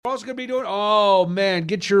also going to be doing. Oh man,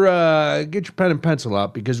 get your pen and pencil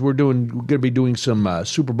out because we're going to be doing some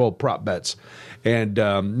Super Bowl prop bets, and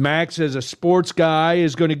Max, as a sports guy,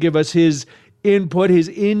 is going to give us his input, his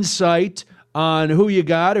insight on who you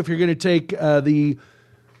got if you're going to take the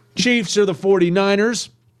Chiefs or the 49ers.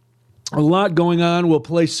 A lot going on. We'll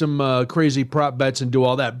play some crazy prop bets and do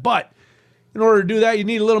all that. But in order to do that, you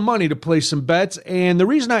need a little money to place some bets. And the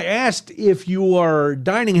reason I asked if your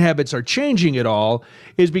dining habits are changing at all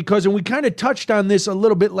is because, and we kind of touched on this a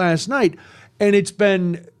little bit last night, and it's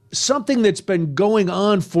been something that's been going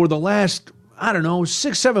on for the last,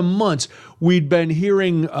 6-7 months. We'd been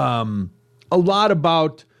hearing a lot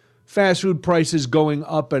about fast food prices going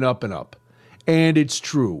up and up and up. And it's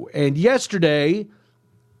true. And yesterday,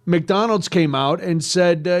 McDonald's came out and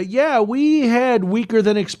said, we had weaker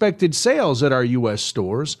than expected sales at our U.S.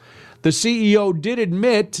 stores. The CEO did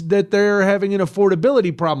admit that they're having an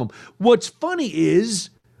affordability problem. What's funny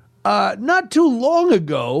is, not too long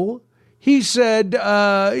ago, he said,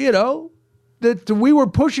 that we were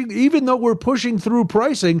pushing, even though we're pushing through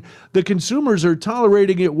pricing, the consumers are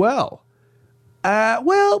tolerating it well.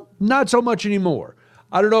 Not so much anymore.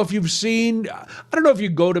 I don't know if you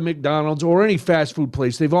go to McDonald's or any fast food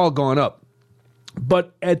place, they've all gone up.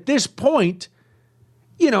 But at this point,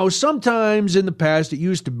 sometimes in the past it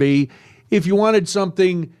used to be if you wanted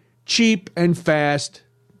something cheap and fast,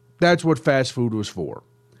 that's what fast food was for.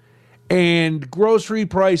 And grocery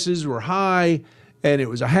prices were high and it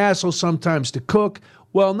was a hassle sometimes to cook.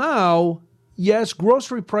 Well, now, yes,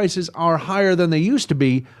 grocery prices are higher than they used to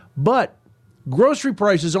be, but grocery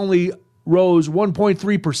prices only rose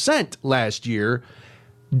 1.3% last year.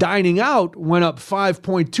 Dining out went up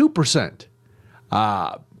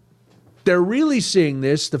 5.2%. They're really seeing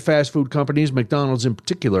this, the fast food companies, McDonald's in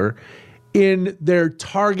particular, in their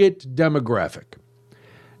target demographic.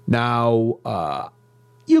 Now,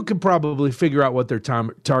 you can probably figure out what their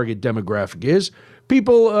target demographic is.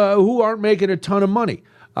 People who aren't making a ton of money.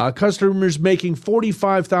 Customers making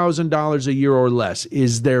 $45,000 a year or less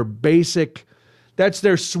is their basic. That's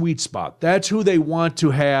their sweet spot. That's who they want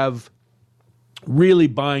to have really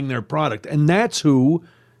buying their product. And that's who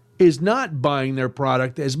is not buying their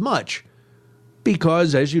product as much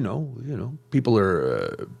because, as you know, people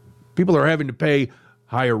are having to pay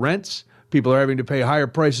higher rents. People are having to pay higher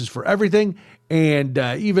prices for everything. And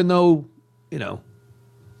even though,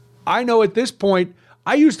 I know at this point,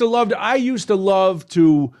 I used to love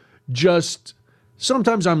to just,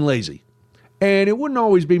 sometimes I'm lazy. And it wouldn't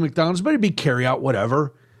always be McDonald's, but it'd be carry out,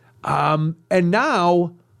 whatever. And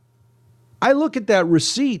now I look at that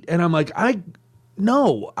receipt and I'm like, I'm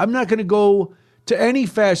not going to go to any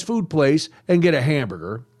fast food place and get a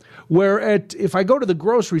hamburger. If I go to the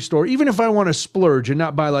grocery store, even if I want to splurge and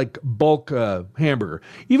not buy like bulk hamburger,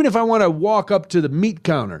 even if I want to walk up to the meat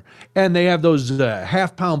counter and they have those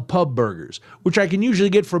half-pound pub burgers, which I can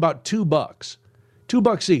usually get for about $2,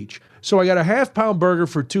 $2 each. So I got a half-pound burger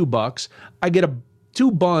for $2. I get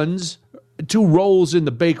 2 buns, 2 rolls in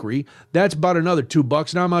the bakery. That's about another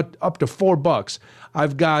 $2. Now I'm up to $4.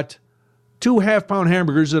 I've got 2 half-pound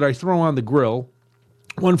hamburgers that I throw on the grill.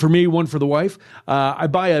 One for me, one for the wife. I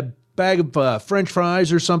buy a bag of French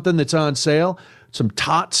fries or something that's on sale. Some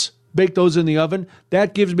tots, bake those in the oven.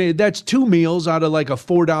 That's 2 meals out of like a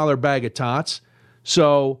 $4 bag of tots.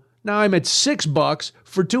 So now I'm at $6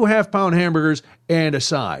 for 2 half-pound hamburgers and a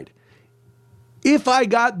side. If I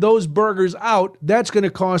got those burgers out, that's going to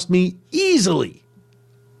cost me easily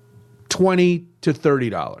 $20 to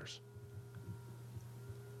 $30.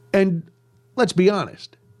 And let's be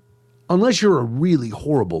honest, unless you're a really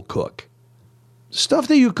horrible cook, stuff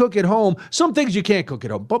that you cook at home, some things you can't cook at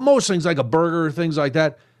home, but most things like a burger, things like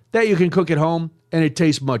that you can cook at home and it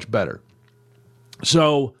tastes much better.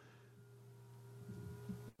 So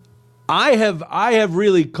I have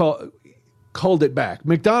really culled it back.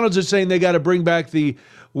 McDonald's is saying they got to bring back the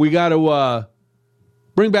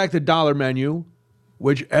dollar menu,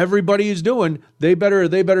 which everybody is doing. They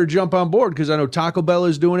better jump on board because I know Taco Bell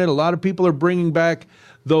is doing it. A lot of people are bringing back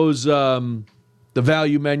those the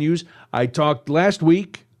value menus. I talked last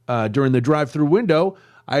week during the drive-through window.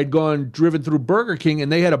 I had driven through Burger King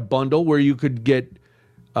and they had a bundle where you could get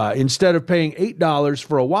instead of paying $8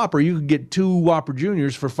 for a Whopper, you could get 2 Whopper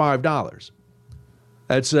Juniors for $5.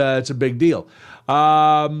 That's a big deal.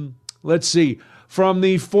 Let's see. From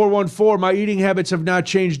the 414, my eating habits have not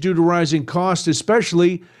changed due to rising costs,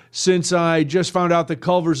 especially since I just found out that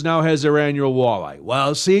Culver's now has their annual walleye.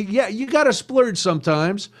 Well, see, yeah, you got to splurge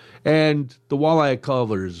sometimes, and the walleye at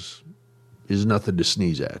Culver's is nothing to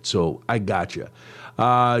sneeze at, so I got you.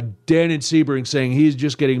 Dan in Sebring saying he's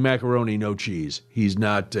just getting macaroni, no cheese. He's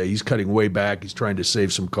not. He's cutting way back. He's trying to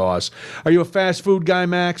save some costs. Are you a fast food guy,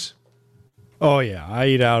 Max? Oh yeah, I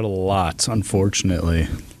eat out a lot, unfortunately.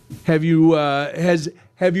 Have you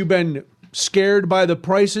have you been scared by the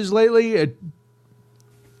prices lately?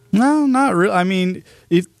 No, not really. I mean,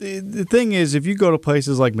 the thing is, if you go to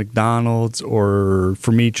places like McDonald's or,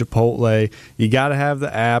 for me, Chipotle, you got to have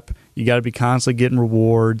the app. You got to be constantly getting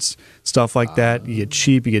rewards, stuff like that. You get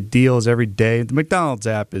cheap, you get deals every day. The McDonald's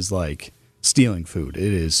app is like stealing food.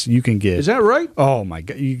 It is. You can get. Is that right? Oh my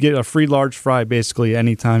God! You get a free large fry basically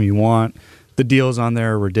anytime you want. The deals on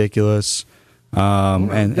there are ridiculous.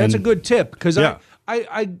 And that's a good tip because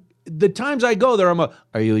I the times I go there,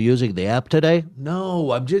 are you using the app today?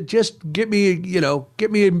 No, I'm just get me a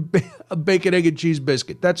bacon, egg, and cheese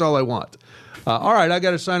biscuit. That's all I want. All right, I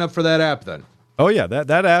got to sign up for that app then. Oh yeah,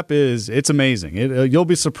 that app it's amazing. You'll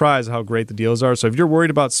be surprised how great the deals are. So if you're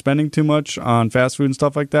worried about spending too much on fast food and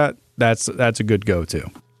stuff like that, that's a good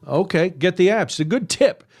go-to. Okay, get the apps. A good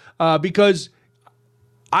tip because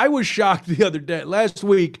I was shocked the other day. Last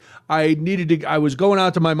week, I was going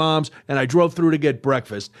out to my mom's, and I drove through to get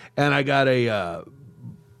breakfast, and I got a,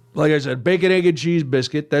 like I said, bacon, egg, and cheese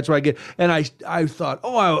biscuit. That's what I get. And I thought,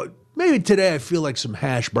 maybe today I feel like some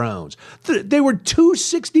hash browns. They were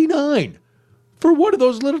 $2.69 for one of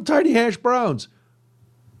those little tiny hash browns.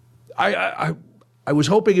 I was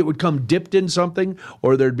hoping it would come dipped in something,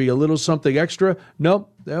 or there'd be a little something extra. Nope,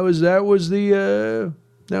 that was it.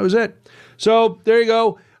 So there you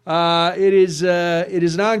go. It is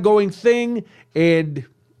an ongoing thing, and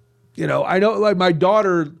I know like my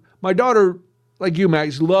daughter, like you,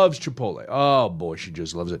 Max, loves Chipotle. Oh boy, she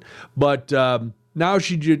just loves it. But now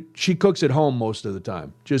she cooks at home most of the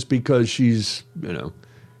time, just because she's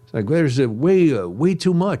it's like there's way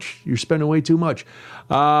too much. You're spending way too much.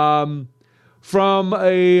 From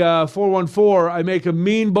a 414, I make a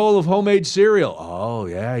mean bowl of homemade cereal. Oh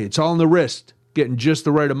yeah, it's all in the wrist. Getting just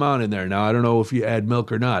the right amount in there. Now, I don't know if you add milk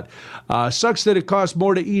or not. Sucks that it costs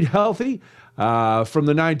more to eat healthy. From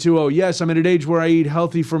the 920, yes, I'm at an age where I eat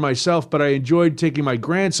healthy for myself, but I enjoyed taking my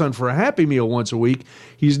grandson for a Happy Meal once a week.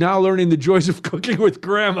 He's now learning the joys of cooking with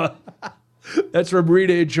Grandma. That's from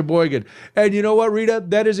Rita in Sheboygan. And you know what, Rita?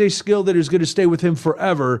 That is a skill that is going to stay with him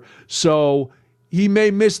forever. So he may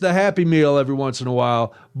miss the Happy Meal every once in a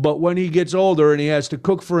while, but when he gets older and he has to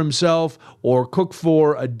cook for himself or cook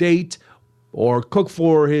for a date or cook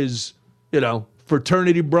for his,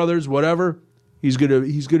 fraternity brothers, whatever, he's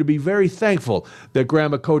gonna be very thankful that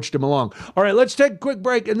Grandma coached him along. All right, let's take a quick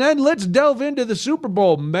break, and then let's delve into the Super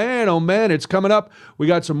Bowl. Man, oh man, it's coming up. We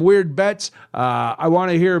got some weird bets. I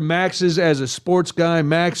want to hear Max's as a sports guy,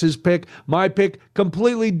 Max's pick. My pick,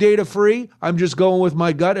 completely data-free. I'm just going with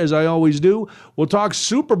my gut, as I always do. We'll talk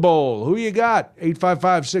Super Bowl. Who you got?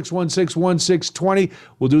 855-616-1620.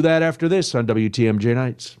 We'll do that after this on WTMJ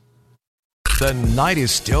Nights. The night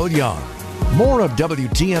is still young. More of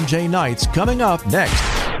WTMJ Nights coming up next.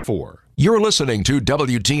 You're listening to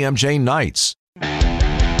WTMJ Nights.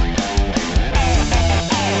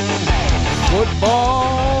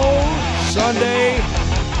 Football Sunday.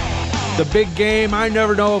 The big game. I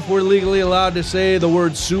never know if we're legally allowed to say the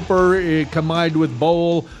word super combined with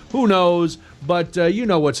bowl. Who knows? But you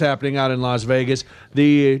know what's happening out in Las Vegas.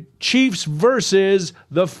 The Chiefs versus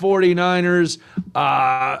the 49ers.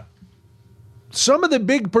 Some of the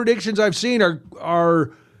big predictions I've seen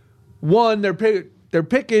are one, they're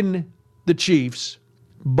picking the Chiefs,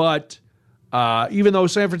 but even though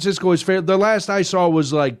San Francisco is favored, the last I saw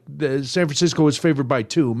was like San Francisco was favored by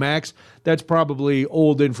 2. Max, that's probably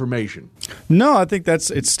old information. No, I think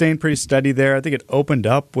it's staying pretty steady there. I think it opened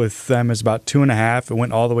up with them as about 2.5. It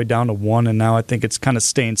went all the way down to 1, and now I think it's kind of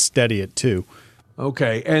staying steady at 2.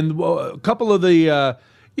 Okay, and a couple of the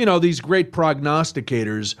these great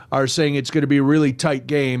prognosticators are saying it's going to be a really tight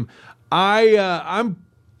game. I'm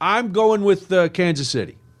going with Kansas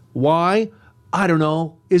City. Why? I don't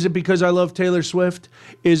know. Is it because I love Taylor Swift?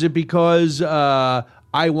 Is it because I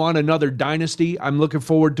want another dynasty? I'm looking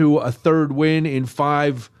forward to a third win in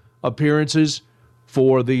 5 appearances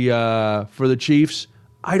for the Chiefs.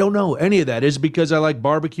 I don't know any of that. Is it because I like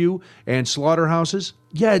barbecue and slaughterhouses?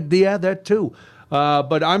 Yeah, that too.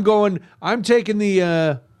 But I'm taking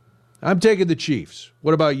the Chiefs.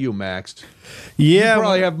 What about you, Max? Yeah, you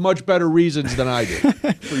probably have much better reasons than I do.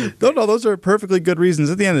 No, those are perfectly good reasons.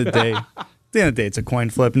 At the end of the day, it's a coin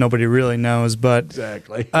flip. Nobody really knows. But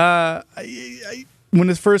exactly. When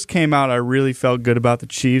it first came out, I really felt good about the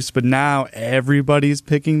Chiefs. But now everybody's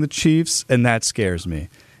picking the Chiefs, and that scares me.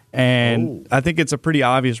 And I think it's a pretty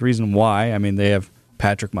obvious reason why. I mean, they have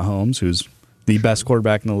Patrick Mahomes, who's the best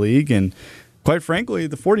quarterback in the league, and quite frankly,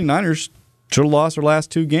 the 49ers should have lost their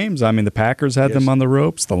last 2 games. I mean, the Packers had them on the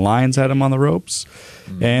ropes. The Lions had them on the ropes.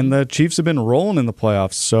 Mm-hmm. And the Chiefs have been rolling in the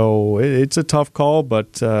playoffs. So it's a tough call,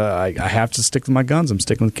 but I have to stick to my guns. I'm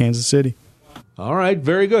sticking with Kansas City. All right,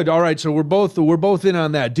 very good. All right, so we're both in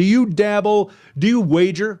on that. Do you dabble? Do you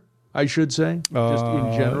wager, I should say, just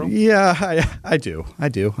in general? Yeah, I do.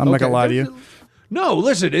 I'm not going to lie to you. No,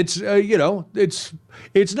 listen, it's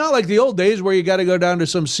it's not like the old days where you got to go down to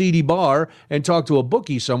some seedy bar and talk to a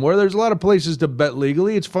bookie somewhere. There's a lot of places to bet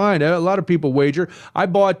legally. It's fine. A lot of people wager. I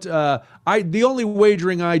bought the only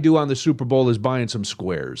wagering I do on the Super Bowl is buying some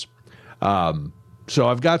squares. So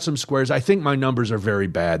I've got some squares. I think my numbers are very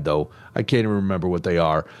bad though. I can't even remember what they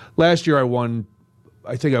are. Last year I won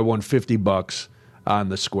 $50 on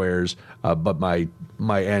the squares, but my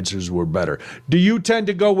answers were better. Do you tend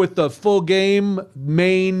to go with the full game,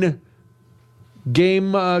 main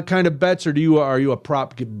game kind of bets, or are you a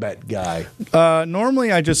prop bet guy?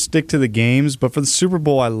 Normally I just stick to the games, but for the Super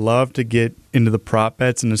Bowl I love to get into the prop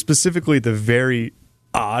bets, and specifically the very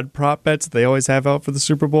odd prop bets they always have out for the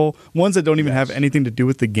Super Bowl. Ones that don't even have anything to do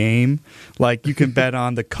with the game. Like you can bet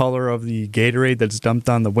on the color of the Gatorade that's dumped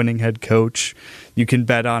on the winning head coach. You can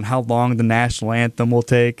bet on how long the national anthem will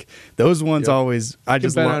take. Those ones always. I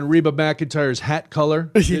just bet on Reba McEntire's hat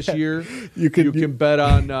color this year. You can bet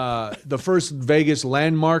on the first Vegas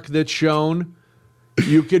landmark that's shown.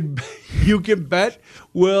 You can bet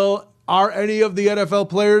are any of the NFL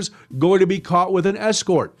players going to be caught with an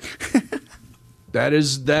escort? That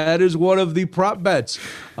is one of the prop bets.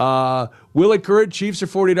 Will it current Chiefs or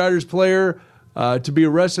 49ers player to be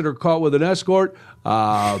arrested or caught with an escort?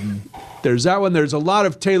 There's that one. There's a lot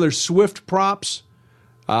of Taylor Swift props.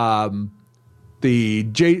 Will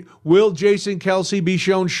Jason Kelce be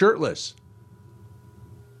shown shirtless?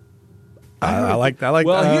 I like that.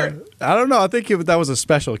 Well, I don't know. I think that was a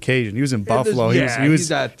special occasion. He was in Buffalo. He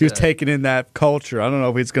was taking in that culture. I don't know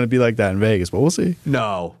if it's going to be like that in Vegas, but we'll see.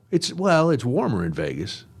 No, it's warmer in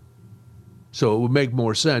Vegas, so it would make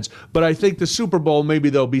more sense. But I think the Super Bowl, maybe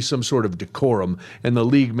there'll be some sort of decorum, and the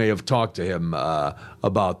league may have talked to him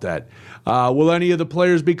about that. Will any of the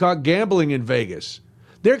players be caught gambling in Vegas?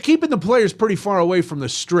 They're keeping the players pretty far away from the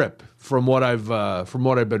Strip, from what I've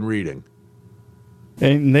been reading.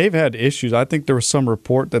 And they've had issues. I think there was some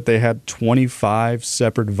report that they had 25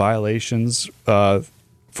 separate violations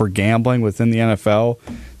for gambling within the NFL.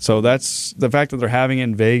 So that's the fact that they're having it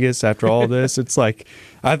in Vegas after all this. It's like,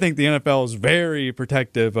 I think the NFL is very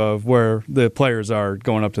protective of where the players are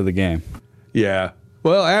going up to the game. Yeah.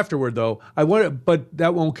 Well, afterward, though, but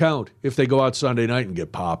that won't count if they go out Sunday night and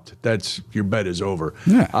get popped. Your bet is over.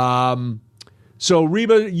 Yeah. So,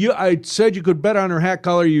 Reba, I said you could bet on her hat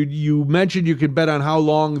color. You mentioned you could bet on how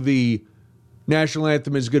long the national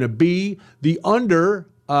anthem is going to be. The under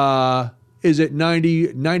is at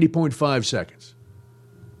 90.5 seconthis.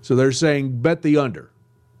 So they're saying bet the under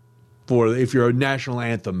for if you're a national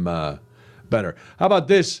anthem bettor. How about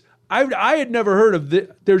this? I had never heard of this.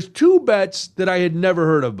 There's 2 bets that I had never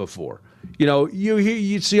heard of before. You know,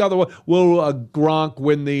 you see other one. Will Gronk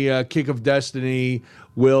win the kick of destiny?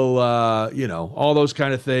 Will all those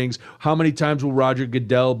kind of things? How many times will Roger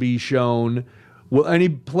Goodell be shown? Will any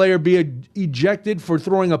player be ejected for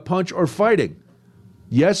throwing a punch or fighting?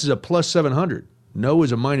 Yes is a plus 700. No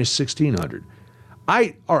is a minus 1600.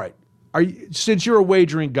 All right. Since you're a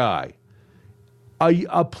wagering guy,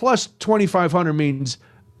 a plus 2500 means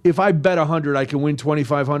if I bet 100, I can win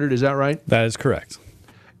 2500. Is that right? That is correct.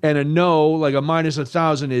 And a no, like a minus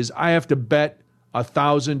 1,000, is I have to bet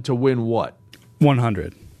 1,000 to win what?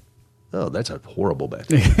 100. Oh, that's a horrible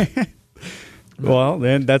bet. Well,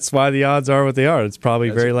 then that's why the odds are what they are. It's probably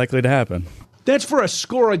very likely to happen. That's for a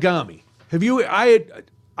scorigami.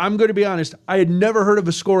 I'm going to be honest, I had never heard of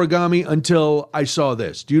a scorigami until I saw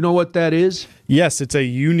this. Do you know what that is? Yes, it's a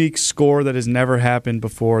unique score that has never happened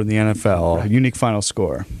before in the NFL. Right. A unique final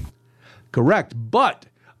score. Correct. But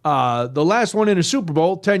the last one in a Super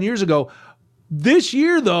Bowl 10 years ago. This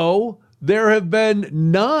year, though, there have been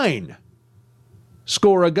 9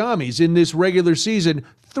 scorigamis in this regular season,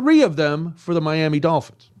 3 of them for the Miami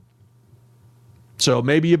Dolphins. So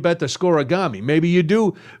maybe you bet the scorigami. Maybe you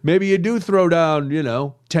do throw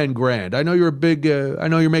down, 10 grand. I know you're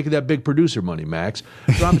you're making that big producer money, Max.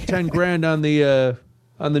 Drop 10 grand on the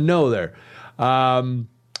no there.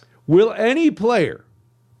 Will any player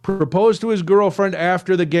propose to his girlfriend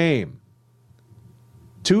after the game?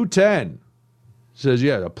 210 says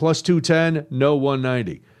a plus 210, no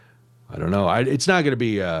 190. I don't know. It's not going to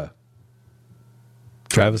be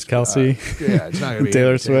Travis Kelce. It's not going to be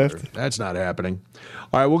Taylor Swift. That's not happening.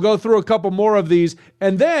 All right, we'll go through a couple more of these,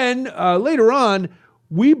 and then later on,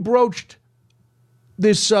 we broached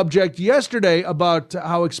this subject yesterday about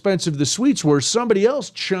how expensive the suites were. Somebody else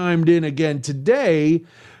chimed in again today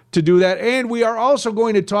to do that. And we are also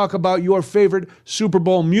going to talk about your favorite Super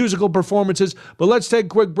Bowl musical performances. But let's take a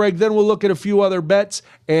quick break. Then we'll look at a few other bets.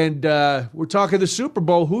 And we're talking the Super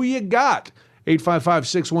Bowl. Who you got?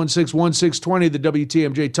 855-616-1620, the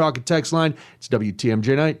WTMJ Talk and Text line. It's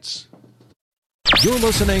WTMJ Nights. You're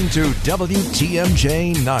listening to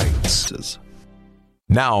WTMJ Nights.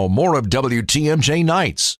 Now, more of WTMJ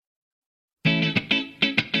Nights.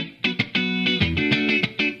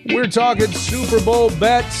 We're talking Super Bowl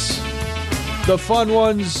bets, the fun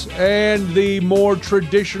ones and the more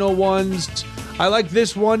traditional ones. I like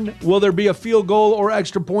this one. Will there be a field goal or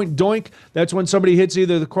extra point doink? That's when somebody hits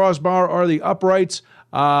either the crossbar or the uprights.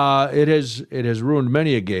 It has ruined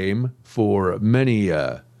many a game for many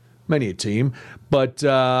a team. But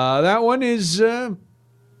that one is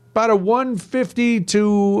about a 150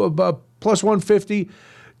 to plus 150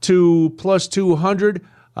 to plus 200.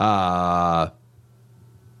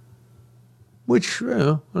 Which, I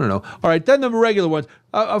don't know. All right, then the regular ones.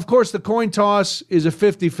 Of course, the coin toss is a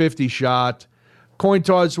 50-50 shot. Coin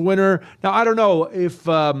toss winner. Now, I don't know if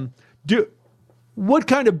what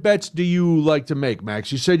kind of bets do you like to make,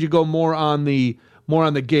 Max? You said you go more on the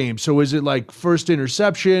game. So is it like first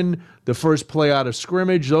interception, the first play out of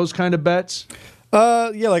scrimmage, those kind of bets?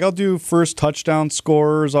 Yeah, like I'll do first touchdown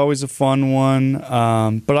scorers, always a fun one.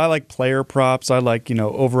 But I like player props. I like,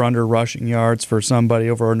 over under rushing yards for somebody,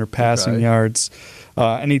 over under passing yards,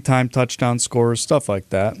 anytime touchdown scorers, stuff like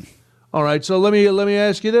that. All right, so let me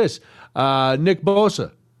ask you this. Nick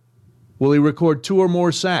Bosa, will he record 2 or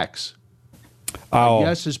more sacks?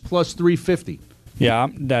 Yes is plus 350. Yeah,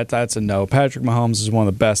 that's a no. Patrick Mahomes is one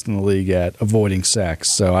of the best in the league at avoiding sacks,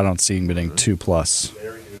 so I don't see him getting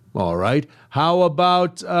 2+. All right. How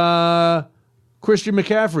about Christian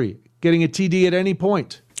McCaffrey getting a TD at any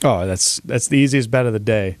point? Oh, that's the easiest bet of the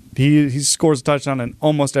day. He scores a touchdown in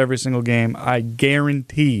almost every single game. I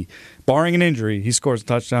guarantee, barring an injury, he scores a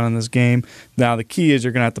touchdown in this game. Now, the key is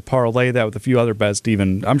you're going to have to parlay that with a few other bets to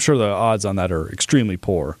even – I'm sure the odds on that are extremely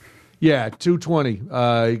poor. Yeah, 220.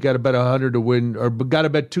 You got to bet 100 to win – or got to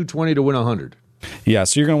bet 220 to win 100. Yeah,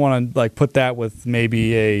 so you're going to want to put that with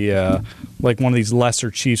maybe a one of these lesser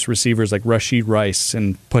Chiefs receivers like Rashid Rice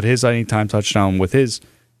and put his anytime touchdown with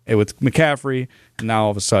McCaffrey, and now all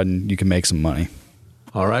of a sudden you can make some money.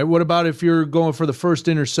 All right. What about if you're going for the first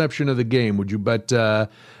interception of the game? Would you bet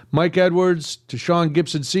Mike Edwards, Deshaun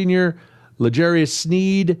Gibson Sr., L'Jarius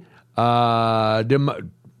Sneed? Some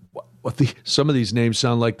of these names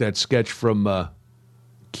sound like that sketch from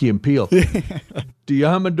Key and Peele.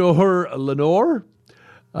 Diamador Lenore,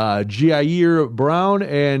 Jair Brown,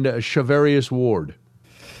 and Shavarius Ward.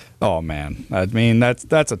 Oh, man. I mean, that's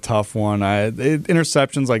a tough one.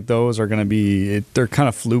 Interceptions like those are going to be – they're kind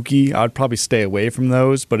of fluky. I'd probably stay away from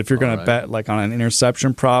those. But if you're going to bet like on an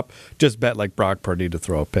interception prop, just bet like Brock Purdy to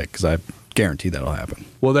throw a pick because I guarantee that'll happen.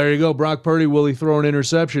 Well, there you go. Brock Purdy, will he throw an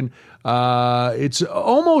interception? It's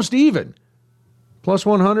almost even. Plus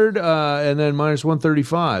 100 and then minus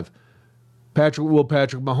 135. Will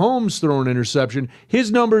Patrick Mahomes throw an interception?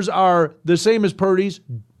 His numbers are the same as Purdy's,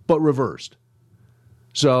 but reversed.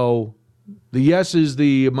 So the yes is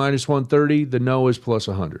the minus 130, the no is plus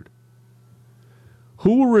 100.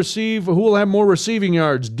 Who will have more receiving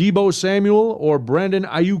yards, Deebo Samuel or Brandon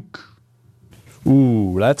Ayuk?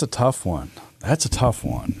 Ooh, that's a tough one.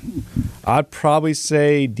 I'd probably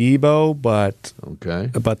say Deebo, but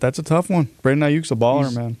that's a tough one. Brandon Ayuk's a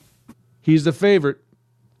baller, man. He's the favorite.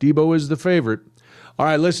 Deebo is the favorite. All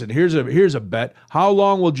right, listen, here's a bet. How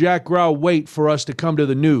long will Jack Grau wait for us to come to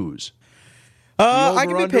the news? I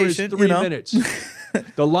can be patient. 3 minutes.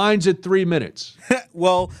 The line's at 3 minutes.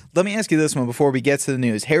 Well, let me ask you this one before we get to the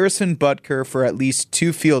news. Harrison Butker for at least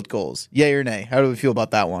 2 field goals. Yay or nay? How do we feel about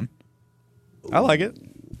that one? I like it.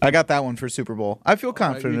 I got that one for Super Bowl. I feel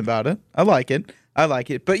confident about it. I like it.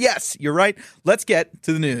 But yes, you're right. Let's get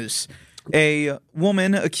to the news. A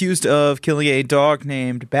woman accused of killing a dog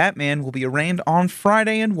named Batman will be arraigned on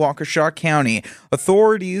Friday in Waukesha County.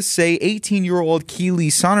 Authorities say 18-year-old Keely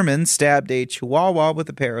Sonnerman stabbed a chihuahua with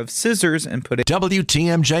a pair of scissors and put it...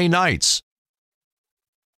 WTMJ Nights.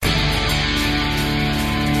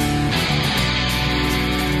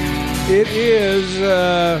 It is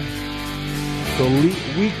the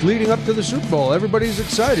week leading up to the Super Bowl. Everybody's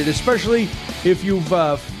excited, especially if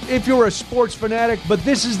you're a sports fanatic. But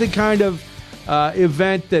this is the kind of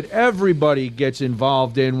event that everybody gets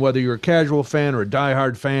involved in, whether you're a casual fan or a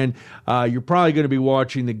diehard fan. You're probably going to be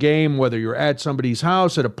watching the game, whether you're at somebody's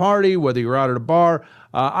house at a party, whether you're out at a bar.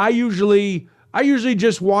 I usually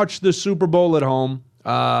just watch the Super Bowl at home.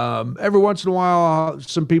 Every once in a while,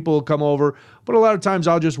 some people will come over, but a lot of times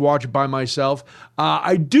I'll just watch it by myself.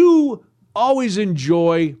 I do always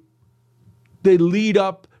enjoy the lead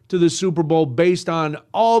up to the Super Bowl based on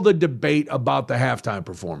all the debate about the halftime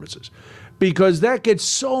performances, because that gets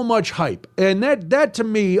so much hype. And that to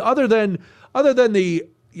me, other than the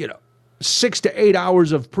 6 to 8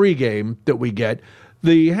 hours of pregame that we get,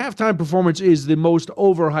 the halftime performance is the most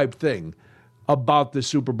overhyped thing about the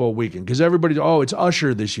Super Bowl weekend, because everybody's, it's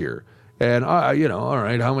Usher this year. And, all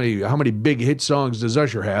right, how many big hit songs does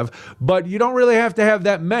Usher have? But you don't really have to have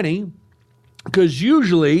that many, because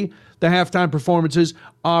usually the halftime performances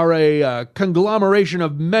are a conglomeration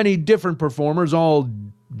of many different performers all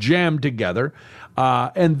jammed together.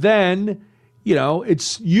 And then,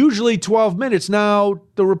 it's usually 12 minutes. Now,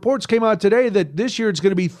 the reports came out today that this year it's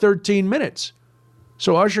going to be 13 minutes.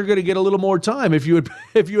 So Usher going to get a little more time. If you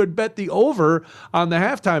had bet the over on the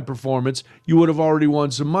halftime performance, you would have already won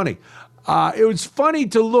some money. It was funny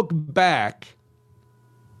to look back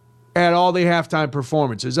at all the halftime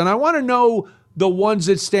performances, and I want to know the ones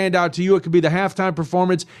that stand out to you. It could be the halftime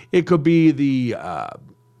performance. It could be the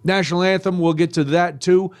national anthem. We'll get to that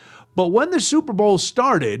too. But when the Super Bowl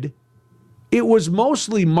started, it was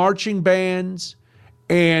mostly marching bands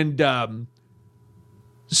and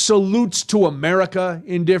salutes to America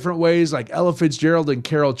in different ways, like Ella Fitzgerald and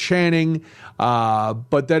Carol Channing.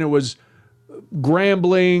 But then it was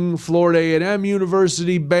Grambling, Florida A&M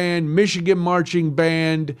University Band, Michigan Marching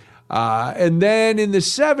Band. And then in the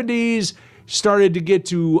 70s, started to get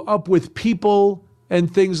to Up With People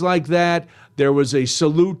and things like that. There was a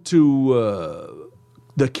salute to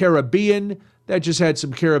the Caribbean that just had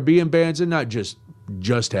some Caribbean bands, and not just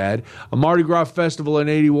had a Mardi Gras festival in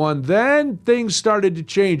 81. Then things started to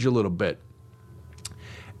change a little bit.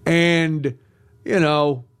 And,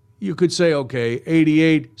 you could say, okay,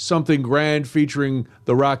 88, Something Grand featuring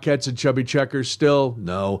the Rockettes and Chubby Checkers. Still,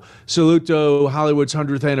 no. Salute to Hollywood's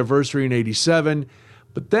 100th anniversary in 87.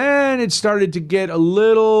 But then it started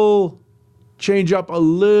to change up a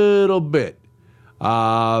little bit.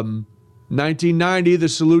 1990, the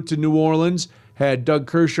salute to New Orleans had Doug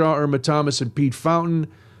Kershaw, Irma Thomas, and Pete Fountain.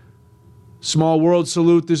 Small World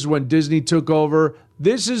salute, this is when Disney took over.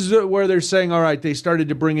 This is where they're saying, all right, they started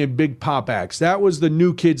to bring in big pop acts. That was the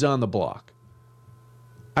New Kids on the Block.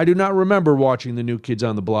 I do not remember watching the New Kids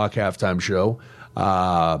on the Block halftime show.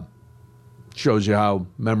 Shows you how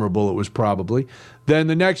memorable it was probably. Then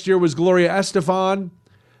the next year was Gloria Estefan.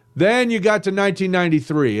 Then you got to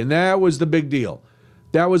 1993, and that was the big deal.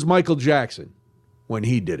 That was Michael Jackson when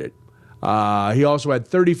he did it. He also had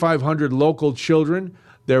 3,500 local children.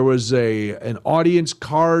 There was an audience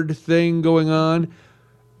card thing going on.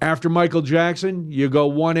 After Michael Jackson, you go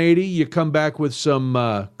 180. You come back with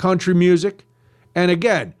some country music. And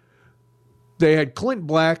again, they had Clint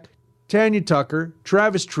Black, Tanya Tucker,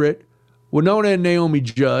 Travis Tritt, Winona and Naomi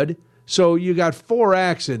Judd. So you got 4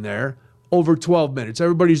 acts in there over 12 minutes.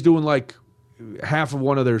 Everybody's doing like half of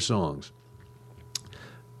one of their songs.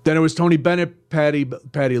 Then it was Tony Bennett, Patti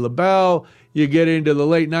LaBelle. You get into the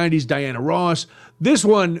late 90s, Diana Ross. This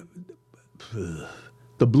one,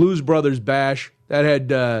 the Blues Brothers Bash, that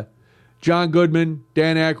had John Goodman,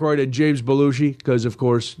 Dan Aykroyd, and James Belushi, because, of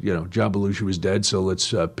course, John Belushi was dead, so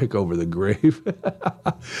let's pick over the grave.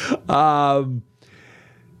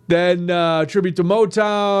 Then tribute to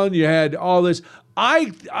Motown. You had all this.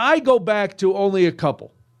 I go back to only a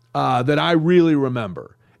couple that I really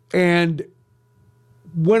remember. And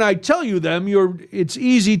when I tell you them, it's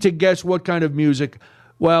easy to guess what kind of music.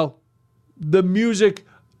 Well, the music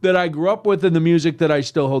that I grew up with and the music that I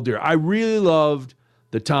still hold dear. I really loved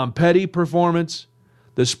the Tom Petty performance,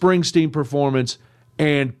 the Springsteen performance,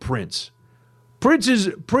 and Prince.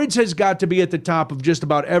 Prince has got to be at the top of just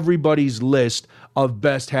about everybody's list of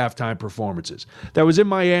best halftime performances. That was in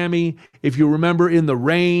Miami, if you remember, in the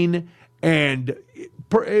rain, and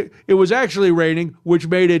it was actually raining, which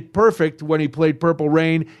made it perfect when he played Purple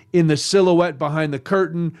Rain in the silhouette behind the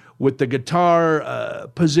curtain with the guitar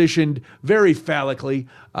positioned very phallically.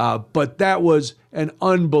 But that was an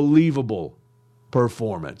unbelievable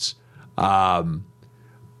performance.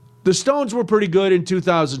 The Stones were pretty good in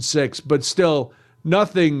 2006, but still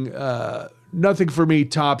nothing for me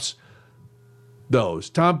tops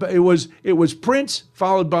those. It was Prince,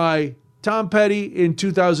 followed by Tom Petty in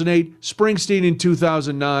 2008, Springsteen in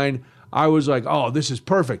 2009. I was like, oh, this is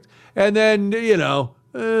perfect. And then,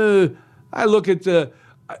 I look at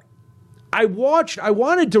I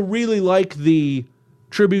wanted to really like the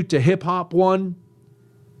tribute to hip hop one.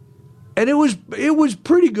 And it was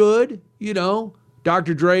pretty good,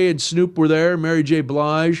 Dr. Dre and Snoop were there, Mary J.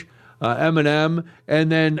 Blige, Eminem,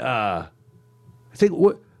 and then I think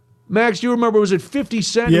what. Max, do you remember, was it 50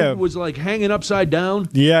 Cent Yeah. who was like hanging upside down?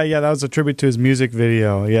 Yeah, that was a tribute to his music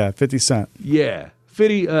video. Yeah, 50 Cent. Yeah.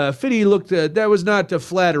 Fitty looked, that was not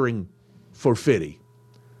flattering for Fitty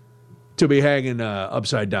to be hanging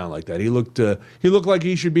upside down like that. He looked like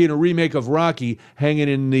he should be in a remake of Rocky, hanging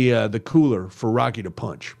in the cooler for Rocky to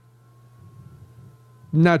punch.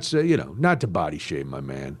 Not to body shame my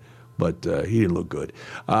man, but he didn't look good.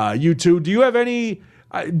 You two, do you have any...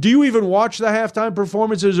 do you even watch the halftime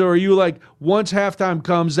performances, or are you like, once halftime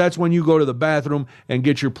comes, that's when you go to the bathroom and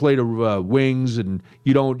get your plate of wings, and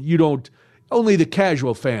you don't, only the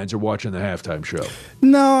casual fans are watching the halftime show?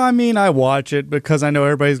 No, I mean, I watch it because I know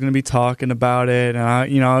everybody's going to be talking about it,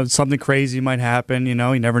 and something crazy might happen. You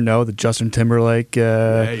never know. The Justin Timberlake.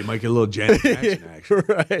 Yeah, you might get a little Janet Jackson action.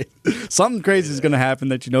 Right. Something crazy is going to happen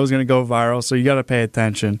that is going to go viral, so you got to pay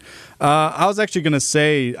attention. I was actually going to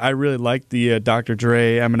say I really like the Dr.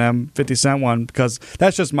 Dre, Eminem, 50 Cent one because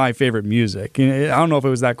that's just my favorite music. I don't know if it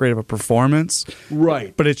was that great of a performance.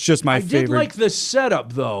 Right. But it's just my favorite. I did like the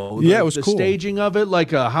setup, though. Yeah, it was cool. The staging of it,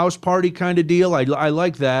 like a house party kind of deal. I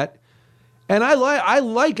like that. And I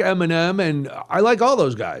like Eminem, and I like all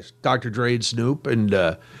those guys, Dr. Dre and Snoop, and,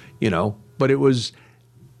 but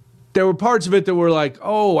there were parts of it that were like,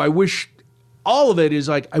 oh, I wish... All of it is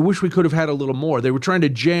like, I wish we could have had a little more. They were trying to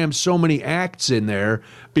jam so many acts in there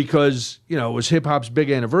because, it was hip-hop's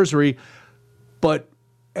big anniversary. But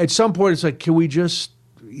at some point, it's like, can we just,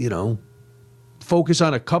 focus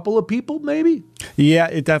on a couple of people, maybe? Yeah,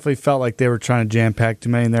 it definitely felt like they were trying to jam-pack too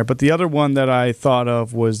many in there. But the other one that I thought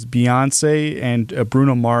of was Beyonce, and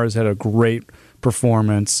Bruno Mars had a great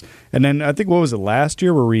performance. And then I think, what was it, last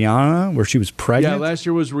year, where she was pregnant? Yeah, last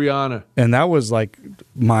year was Rihanna. And that was like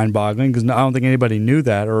mind-boggling because I don't think anybody knew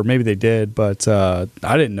that, or maybe they did, but I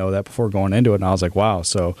didn't know that before going into it, and I was like, wow.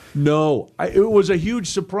 So no, it was a huge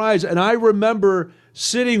surprise, and I remember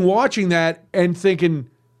sitting watching that and thinking,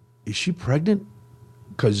 is she pregnant?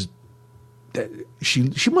 Because she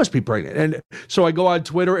must be pregnant. And so I go on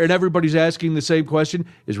Twitter, and everybody's asking the same question,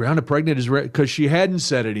 is Rihanna pregnant? Because she hadn't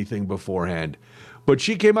said anything beforehand. But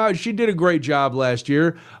she came out, she did a great job last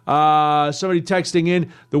year. Somebody texting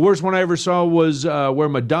in, the worst one I ever saw was where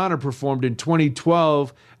Madonna performed in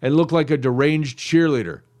 2012 and looked like a deranged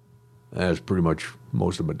cheerleader. That's pretty much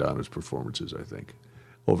most of Madonna's performances, I think,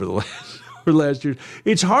 over the last year.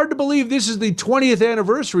 It's hard to believe this is the 20th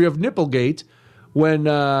anniversary of Nipplegate, when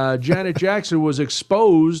Janet Jackson was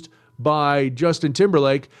exposed by Justin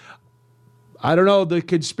Timberlake. I don't know. The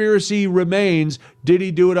conspiracy remains. Did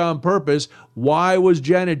he do it on purpose? Why was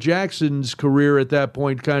Janet Jackson's career at that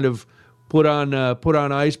point kind of put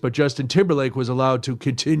on ice, but Justin Timberlake was allowed to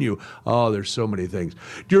continue? Oh, there's so many things.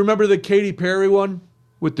 Do you remember the Katy Perry one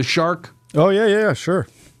with the shark? Oh, yeah, sure.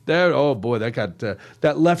 Oh, boy, that got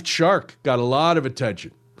that left shark got a lot of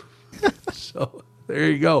attention. So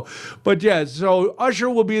there you go. But, yeah, so Usher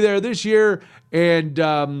will be there this year, and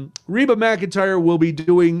Reba McEntire will be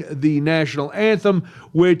doing the national anthem,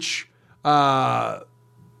 which there's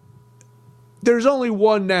only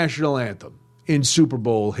one national anthem in Super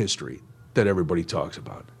Bowl history that everybody talks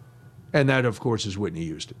about. And that, of course, is Whitney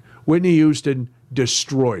Houston. Whitney Houston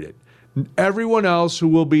destroyed it. Everyone else who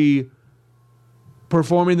will be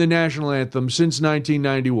performing the national anthem since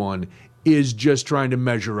 1991 is just trying to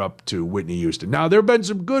measure up to Whitney Houston. Now, there have been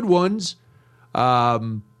some good ones.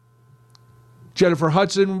 Jennifer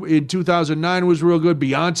Hudson in 2009 was real good.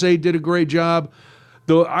 Beyonce did a great job.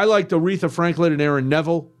 Though I liked Aretha Franklin and Aaron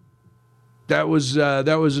Neville. That was a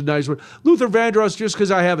nice one. Luther Vandross, just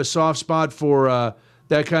because I have a soft spot for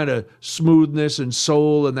that kind of smoothness and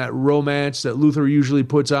soul and that romance that Luther usually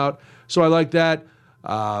puts out. So I like that.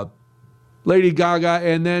 Lady Gaga,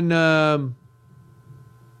 and then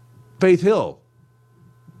Faith Hill.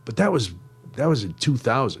 But that was in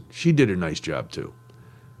 2000. She did a nice job too.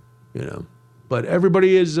 But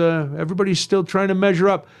everybody's still trying to measure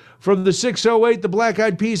up. From the 608, the Black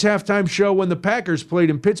Eyed Peas halftime show when the Packers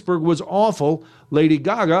played in Pittsburgh was awful. Lady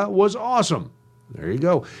Gaga was awesome. There you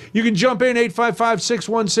go. You can jump in,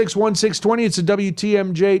 855-616-1620. It's a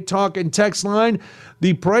WTMJ talk and text line.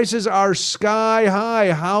 The prices are sky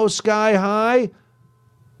high. How sky high?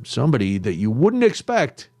 Somebody that you wouldn't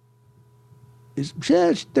expect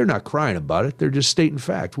they're not crying about it. They're just stating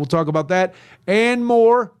fact. We'll talk about that and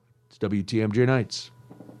more. It's WTMJ Nights.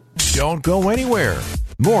 Don't go anywhere.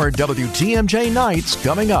 More WTMJ Nights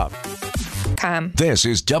coming up. This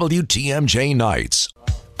is WTMJ Nights.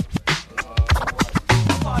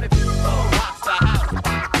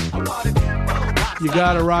 You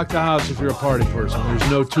got to rock the house if you're a party person.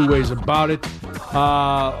 There's no two ways about it.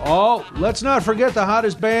 Let's not forget the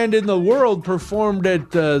hottest band in the world performed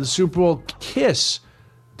at the Super Bowl, Kiss.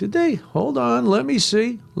 Did they? Hold on. Let me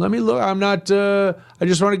see. Let me look. I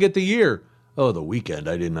just want to get the year. Oh, The Weeknd.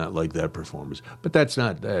 I did not like that performance. But that's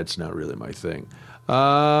not really my thing.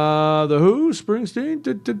 The Who,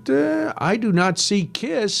 Springsteen. I do not see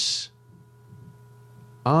Kiss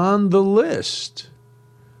on the list.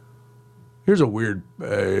 Here's a weird,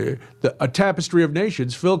 a tapestry of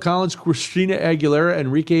nations. Phil Collins, Christina Aguilera,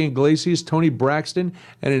 Enrique Iglesias, Tony Braxton,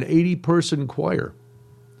 and an 80-person choir.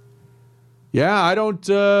 Yeah, I don't,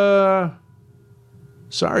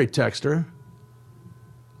 sorry, texter.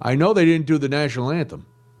 I know they didn't do the national anthem.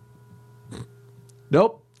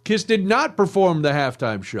 Nope, Kiss did not perform the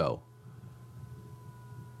halftime show.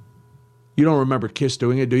 You don't remember Kiss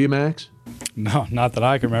doing it, do you, Max? No, not that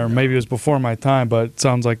I can remember. Maybe it was before my time, but it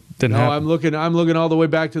sounds like it didn't happen. I'm looking all the way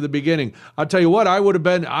back to the beginning. I'll tell you what, I would have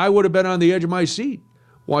been on the edge of my seat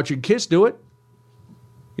watching Kiss do it.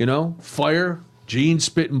 You know, fire, Gene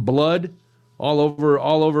spitting blood all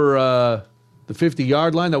over the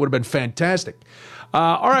 50-yard line. That would have been fantastic.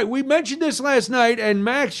 All right, we mentioned this last night, and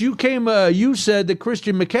Max, you said that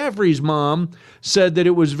Christian McCaffrey's mom said that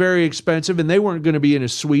it was very expensive and they weren't going to be in a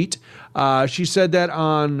suite. She said that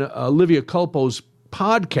on Olivia Culpo's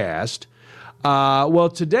podcast. Well,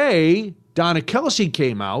 today, Donna Kelsey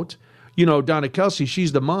came out. You know, Donna Kelsey,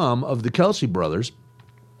 she's the mom of the Kelsey brothers.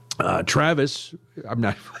 Travis, I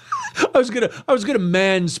was gonna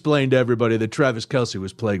mansplain to everybody that Travis Kelce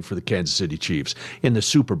was playing for the Kansas City Chiefs in the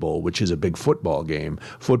Super Bowl, which is a big football game,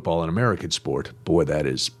 football, an American sport. Boy, that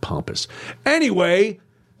is pompous. Anyway,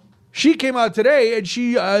 she came out today and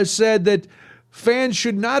she said that fans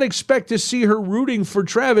should not expect to see her rooting for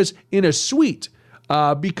Travis in a suite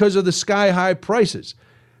because of the sky-high prices.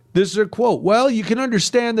 This is her quote. Well, you can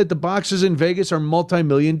understand that the boxes in Vegas are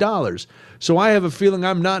multi-million dollars. So I have a feeling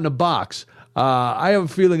I'm not in a box. I have a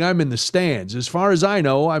feeling I'm in the stands. As far as I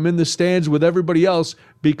know, I'm in the stands with everybody else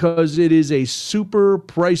because it is a super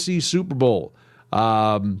pricey Super Bowl.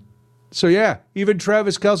 So yeah, even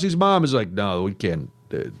Travis Kelce's mom is like, no, we can't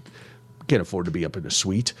afford to be up in a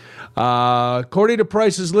suite. According to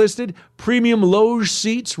prices listed, premium loge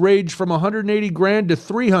seats range from $180,000 to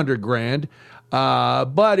 $300,000.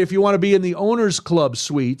 But if you want to be in the Owners Club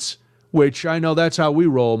suites, which I know that's how we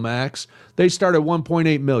roll, Max, they start at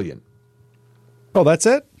 $1.8 million. Oh, that's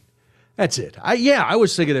it? That's it. I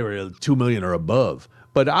was thinking they were $2 million or above,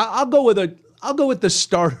 but I'll go with the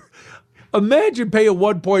starter. Imagine paying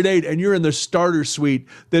 1.8 and you're in the starter suite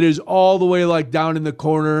that is all the way like down in the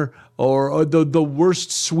corner or the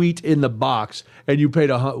worst suite in the box, and you paid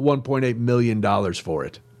 $1.8 million for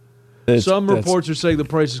it. Some reports are saying the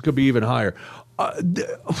prices could be even higher.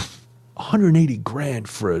 $180,000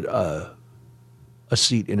 for a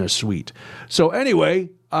seat in a suite. So anyway,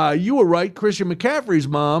 you were right. Christian McCaffrey's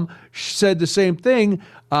mom said the same thing.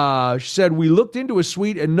 She said, we looked into a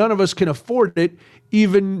suite and none of us can afford it,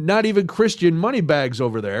 not even Christian money bags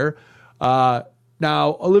over there.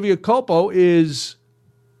 Now, Olivia Culpo is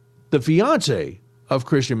the fiance of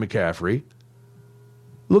Christian McCaffrey.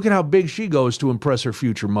 Look at how big she goes to impress her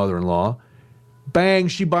future mother-in-law. Bang,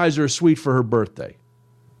 she buys her a suite for her birthday.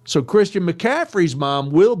 So Christian McCaffrey's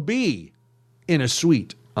mom will be in a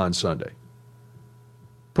suite on Sunday.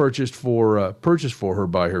 Purchased for her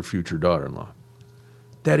by her future daughter-in-law.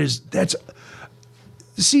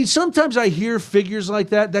 See, sometimes I hear figures like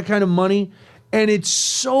that kind of money, and it's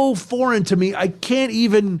so foreign to me. I can't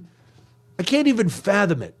even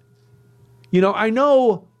fathom it. You know, I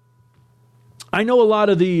know a lot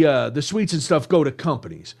of the suites and stuff go to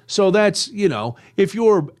companies. So that's, you know, if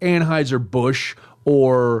you're Anheuser-Busch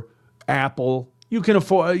or Apple, you can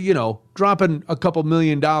afford, you know, dropping a couple $1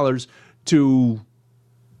 million to,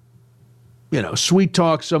 you know, sweet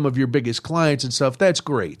talk some of your biggest clients and stuff. That's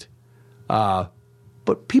great. But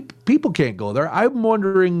people can't go there. I'm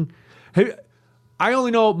wondering, I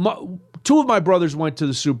only know two of my brothers went to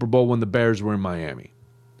the Super Bowl when the Bears were in Miami.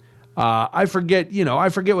 I forget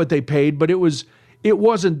what they paid, but it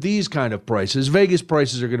wasn't these kind of prices. Vegas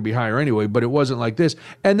prices are going to be higher anyway, but it wasn't like this.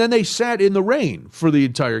 And then they sat in the rain for the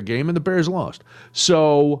entire game, and the Bears lost.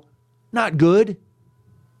 So, not good.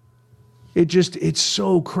 It's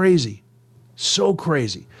so crazy. So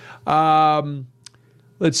crazy.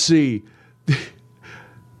 Let's see.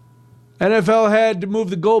 NFL had to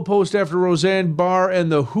move the goalpost after Roseanne Barr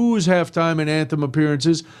and the Who's halftime and anthem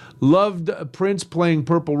appearances. Loved Prince playing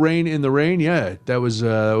Purple Rain in the Rain. Yeah, that was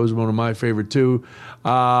one of my favorite too.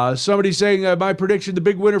 Somebody saying my prediction: the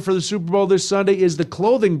big winner for the Super Bowl this Sunday is the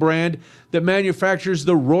clothing brand that manufactures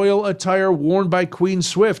the royal attire worn by Queen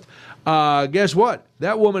Swift. Guess what?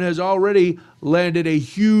 That woman has already landed a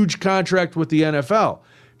huge contract with the NFL.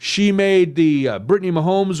 She made Brittany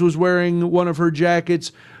Mahomes was wearing one of her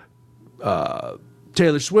jackets.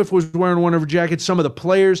 Taylor Swift was wearing one of her jackets. Some of the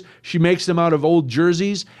players, she makes them out of old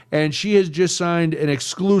jerseys, and she has just signed an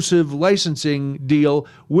exclusive licensing deal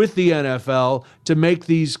with the NFL to make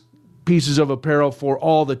these pieces of apparel for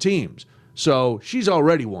all the teams. So she's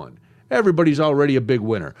already won. Everybody's already a big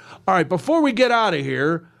winner. All right, before we get out of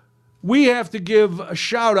here, we have to give a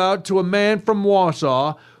shout out to a man from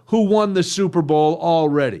Wausau who won the Super Bowl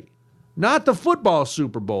already. Not the football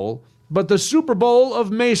Super Bowl, but the Super Bowl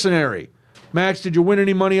of Masonry. Max, did you win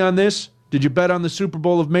any money on this? Did you bet on the Super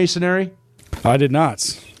Bowl of Masonry? I did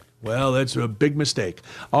not. Well, that's a big mistake.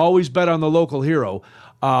 Always bet on the local hero.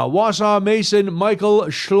 Wausau Mason Michael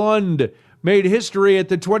Schlund made history at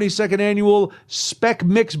the 22nd Annual Spec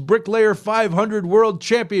Mix Bricklayer 500 World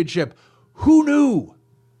Championship. Who knew?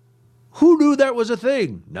 Who knew that was a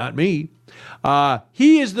thing? Not me.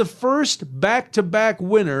 He is the first back-to-back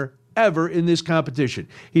winner ever in this competition.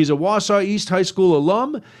 He's a Wausau East High School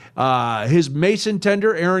alum. His Mason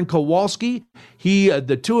tender, Aaron Kowalski,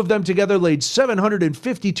 the two of them together laid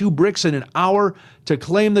 752 bricks in an hour to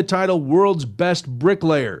claim the title World's Best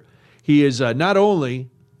Bricklayer. He is not only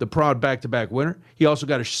the proud back-to-back winner, he also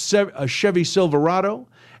got a Chevy Silverado,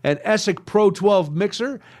 an Essick Pro 12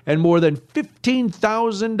 mixer, and more than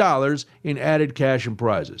 $15,000 in added cash and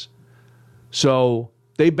prizes. So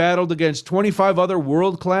they battled against 25 other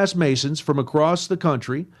world-class masons from across the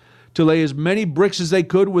country to lay as many bricks as they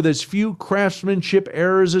could with as few craftsmanship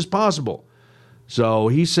errors as possible. So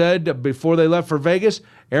he said before they left for Vegas,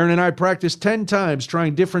 Aaron and I practiced 10 times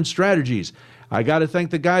trying different strategies. I got to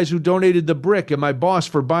thank the guys who donated the brick and my boss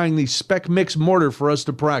for buying the Spec Mix mortar for us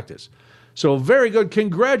to practice. So very good.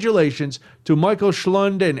 Congratulations to Michael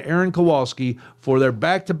Schlund and Aaron Kowalski for their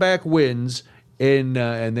back-to-back wins, and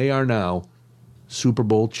they are now Super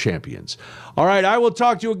Bowl champions. All right, I will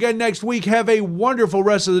talk to you again next week. Have a wonderful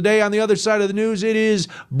rest of the day. On the other side of the news, it is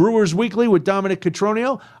Brewers Weekly with Dominic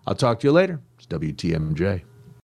Cotroneo. I'll talk to you later. It's WTMJ.